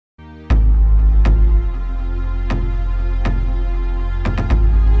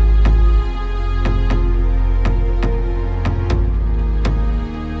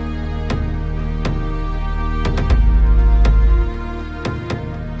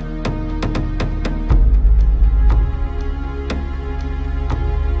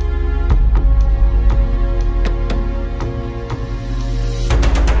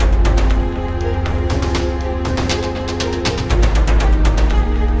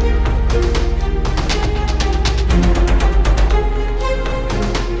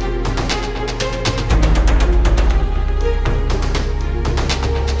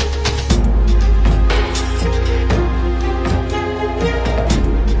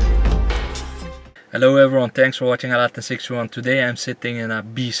Hello everyone, thanks for watching Aladdin61. Today I'm sitting in a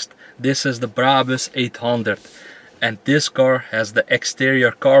beast. This is the Brabus 800 and this car has the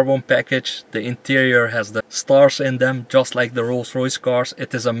exterior carbon package. The interior has the stars in them just like the Rolls-Royce cars.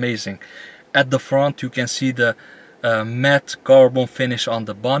 It is amazing. At the front you can see the matte carbon finish on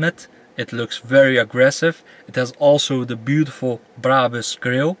the bonnet. It looks very aggressive. It has also the beautiful Brabus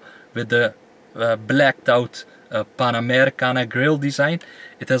grille with the blacked out Panamericana grille design.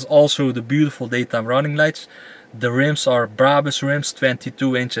 It has also the beautiful daytime running lights. The rims are Brabus rims,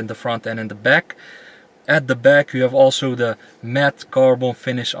 22 inch in the front and in the back. At the back you have also the matte carbon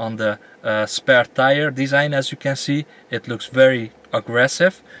finish on the spare tire design. As you can see, it looks very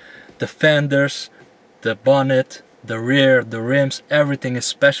aggressive. The fenders, the bonnet, the rear, the rims, everything is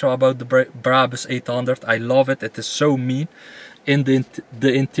special about the Brabus 800. I love it. It is so mean. In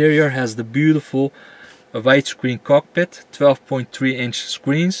the interior has the beautiful widescreen cockpit, 12.3 inch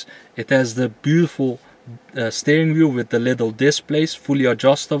screens. It has the beautiful steering wheel with the little displays, fully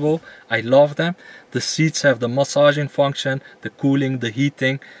adjustable. I love them. The seats have the massaging function, the cooling, the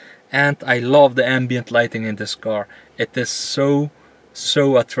heating, and I love the ambient lighting in this car. It is so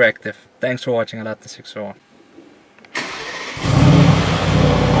attractive. Thanks for watching Aladdin61.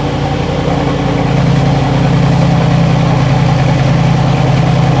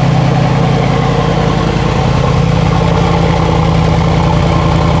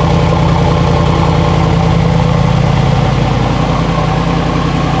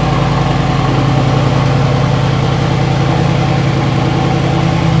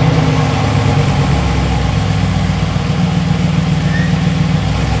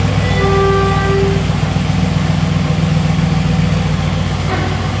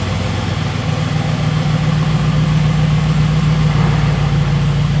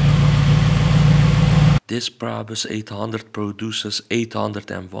 This Brabus 800 produces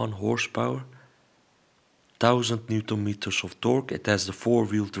 801 horsepower, 1000 Newton meters of torque. It has the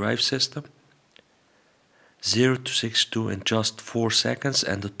 4-wheel drive system, 0 to 62 in just 4 seconds,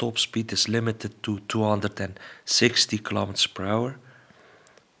 and the top speed is limited to 260 kilometers per hour.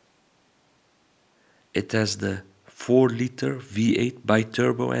 It has the 4-liter V8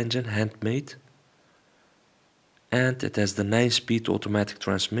 bi-turbo engine, handmade, and it has the 9-speed automatic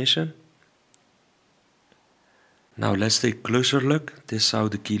transmission. Now let's take a closer look. This is how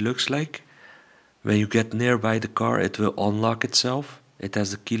the key looks like. When you get nearby the car, it will unlock itself. It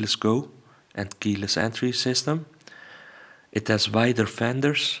has the keyless go and keyless entry system. It has wider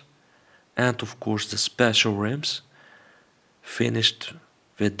fenders and of course the special rims, finished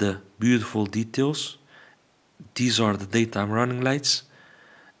with the beautiful details. These are the daytime running lights.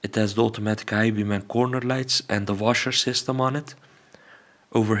 It has the automatic high beam and corner lights and the washer system on it.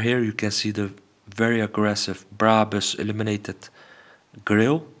 Over here you can see the very aggressive Brabus illuminated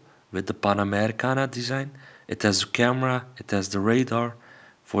grille with the Panamericana design. It has a camera, it has the radar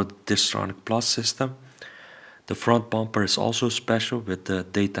for the Distronic Plus system. The front bumper is also special with the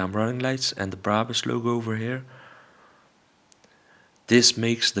daytime running lights and the Brabus logo over here. This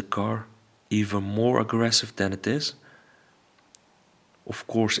makes the car even more aggressive than it is. Of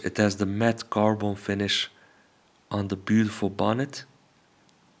course, it has the matte carbon finish on the beautiful bonnet.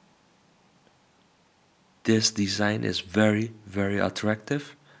 This design is very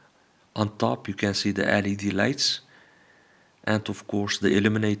attractive. On top you can see the LED lights and of course the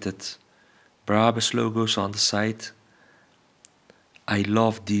illuminated Brabus logos on the side. I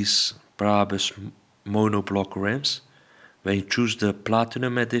love these Brabus monoblock rims. When you choose the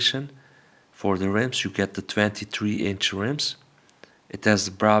Platinum edition for the rims, you get the 23-inch rims. It has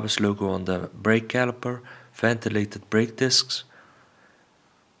the Brabus logo on the brake caliper, ventilated brake discs.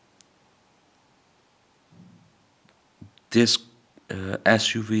 This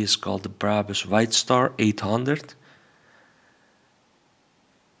SUV is called the Brabus WIDESTAR 800.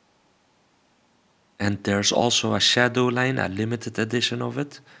 And there's also a shadow line, a limited edition of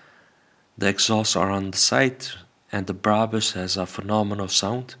it. The exhausts are on the side and the Brabus has a phenomenal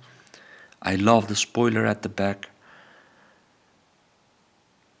sound. I love the spoiler at the back.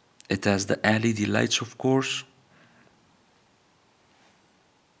 It has the LED lights, of course.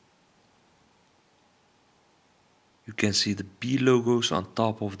 You can see the B logos on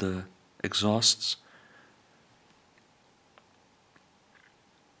top of the exhausts.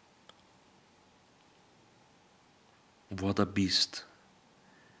 What a beast.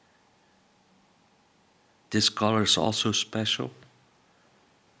 This color is also special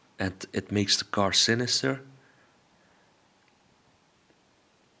and it makes the car sinister.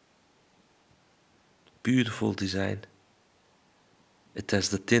 Beautiful design. It has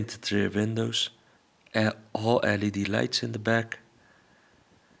the tinted rear windows, all LED lights in the back.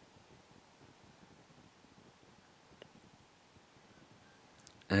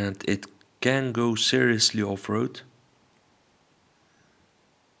 and it can go seriously off-road.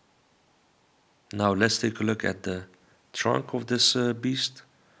 Now let's take a look at the trunk of this beast.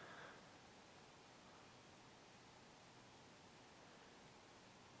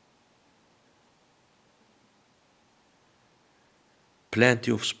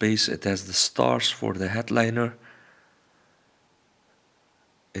 Plenty of space. It has the stars for the headliner.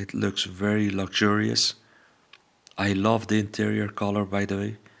 It looks very luxurious. I love the interior color, by the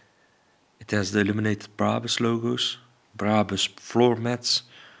way. It has the illuminated Brabus logos, Brabus floor mats.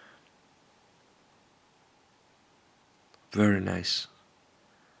 Very nice.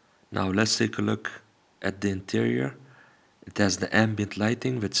 Now let's take a look at the interior. It has the ambient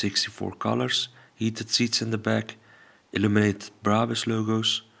lighting with 64 colors, heated seats in the back, illuminated Brabus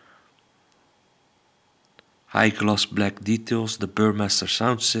logos, high gloss black details, the Burmester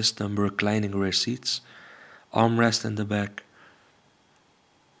sound system, reclining rear seats, armrest in the back.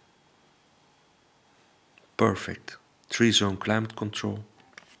 Perfect. 3-zone climate control.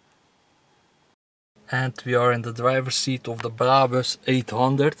 And we are in the driver's seat of the Brabus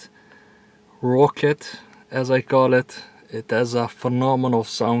 800 Rocket, as I call it. It has a phenomenal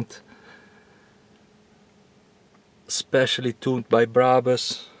sound, specially tuned by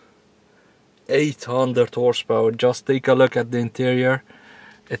Brabus. 800 horsepower. Just take a look at the interior.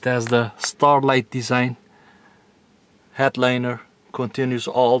 It has the starlight design. Headliner continues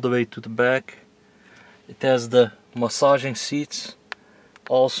all the way to the back. It has the massaging seats,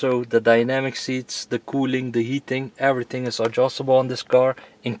 also the dynamic seats, the cooling, the heating. Everything is adjustable on this car.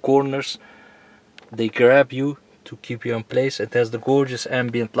 In corners they grab you to keep you in place. It has the gorgeous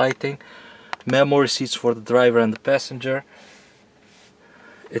ambient lighting, memory seats for the driver and the passenger.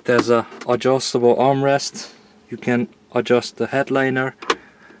 It has a adjustable armrest. You can adjust the headliner,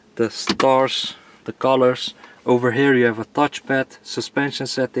 the stars, the colors. Over here you have a touchpad, suspension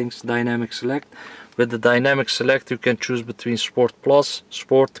settings, dynamic select. With the dynamic select you can choose between Sport Plus,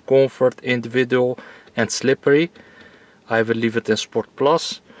 Sport, Comfort, Individual and Slippery. I will leave it in Sport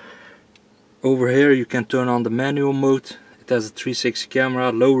Plus. Over here you can turn on the manual mode. It has a 360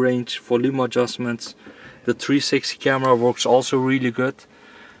 camera, low range, volume adjustments. The 360 camera works also really good.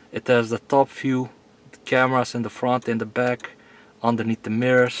 It has the top view, the cameras in the front and the back, underneath the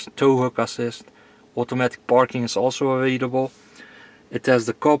mirrors, tow hook assist. Automatic parking is also available. It has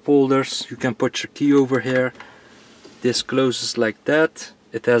the cup holders. You can put your key over here. This closes like that.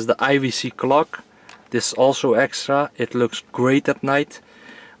 It has the IVC clock. This is also extra. It looks great at night.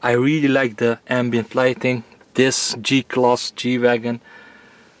 I really like the ambient lighting. This G-Class G Wagon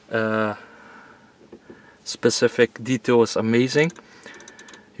specific detail is amazing.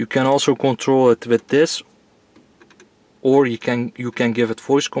 You can also control it with this, or you can give it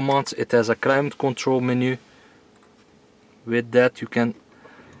voice commands. It has a climate control menu. With that you can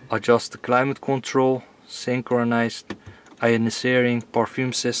adjust the climate control, synchronized, ionisering,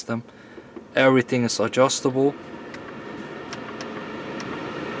 perfume system. Everything is adjustable.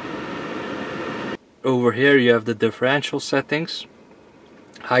 Over here you have the differential settings,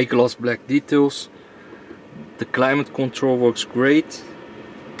 high gloss black details. The climate control works great.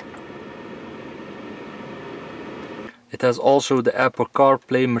 It has also the Apple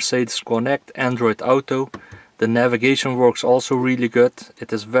CarPlay, Mercedes Connect, Android Auto. The navigation works also really good.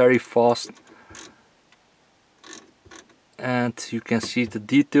 It is very fast. And you can see the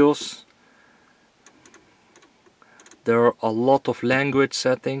details. There are a lot of language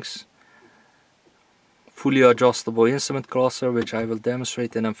settings. Fully adjustable instrument cluster, which I will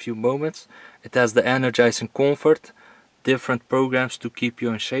demonstrate in a few moments. It has the energizing comfort, different programs to keep you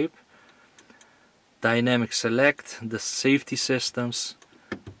in shape. Dynamic select, the safety systems,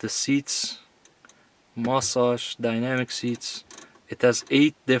 the seats, massage, dynamic seats. It has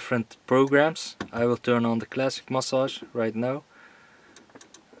 8 different programs. I will turn on the classic massage right now.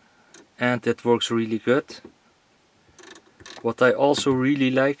 And it works really good. What I also really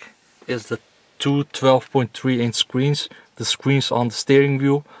like is the two 12.3-inch screens. The screens on the steering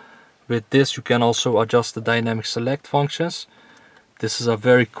wheel. With this you can also adjust the dynamic select functions. This is a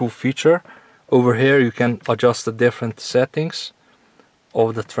very cool feature. Over here you can adjust the different settings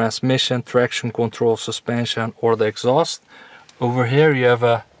of the transmission, traction control, suspension or the exhaust. Over here you have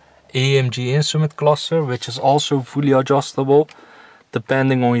a AMG instrument cluster, which is also fully adjustable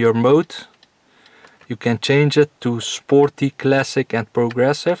depending on your mode. You can change it to sporty, classic and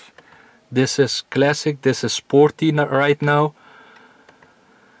progressive. This is classic, this is sporty right now.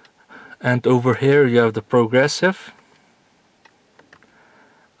 And over here you have the progressive.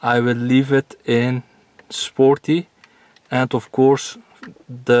 I will leave it in sporty, and of course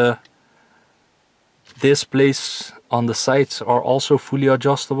the displays on the sides are also fully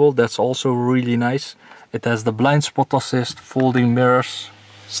adjustable. That's also really nice. It has the blind spot assist, folding mirrors,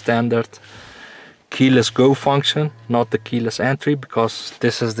 standard. Keyless go function, not the keyless entry, because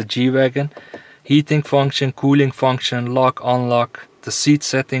this is the G-Wagon. Heating function, cooling function, lock, unlock, the seat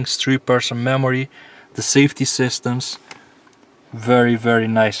settings, 3-person memory, the safety systems. Very, very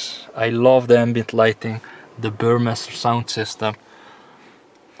nice. I love the ambient lighting, the Burmester sound system.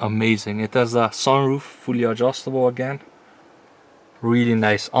 Amazing. It has a sunroof, fully adjustable again. Really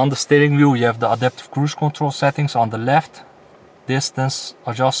nice. On the steering wheel you have the adaptive cruise control settings on the left. Distance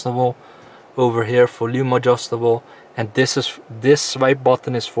adjustable. Over here volume adjustable. And this swipe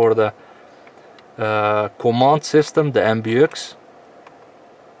button is for the command system, the MBUX.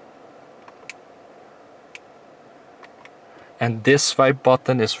 And this swipe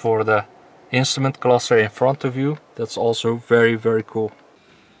button is for the instrument cluster in front of you. That's also very, very cool.